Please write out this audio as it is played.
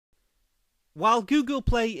While Google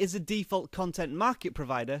Play is a default content market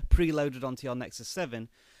provider preloaded onto your Nexus 7,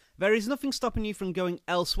 there is nothing stopping you from going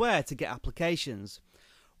elsewhere to get applications.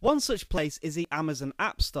 One such place is the Amazon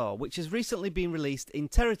App Store, which has recently been released in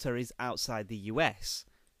territories outside the US.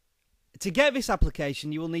 To get this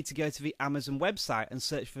application, you will need to go to the Amazon website and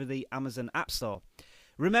search for the Amazon App Store.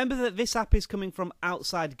 Remember that this app is coming from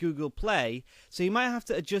outside Google Play, so you might have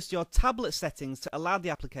to adjust your tablet settings to allow the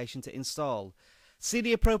application to install. See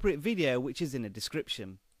the appropriate video, which is in the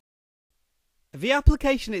description. The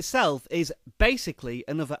application itself is basically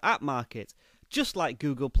another app market, just like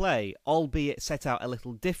Google Play, albeit set out a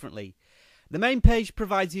little differently. The main page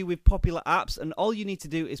provides you with popular apps, and all you need to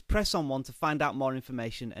do is press on one to find out more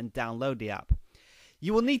information and download the app.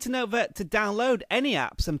 You will need to note that to download any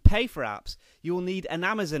apps and pay for apps, you will need an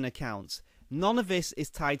Amazon account. None of this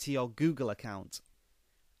is tied to your Google account.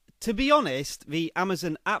 To be honest, the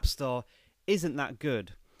Amazon App Store isn't that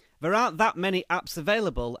good. There aren't that many apps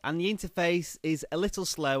available, and the interface is a little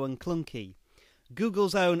slow and clunky.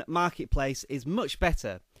 Google's own marketplace is much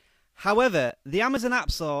better. However, the Amazon App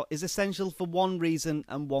Store is essential for one reason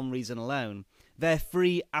and one reason alone: their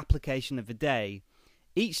free application of the day.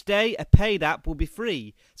 Each day a paid app will be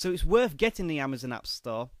free, so it's worth getting the Amazon App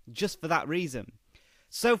Store just for that reason.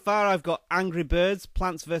 So far I've got Angry Birds,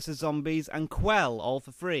 Plants vs Zombies and Quell all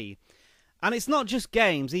for free. And it's not just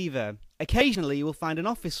games either. Occasionally you will find an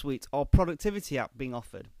office suite or productivity app being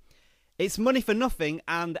offered. It's money for nothing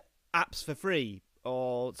and apps for free,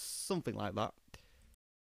 or something like that.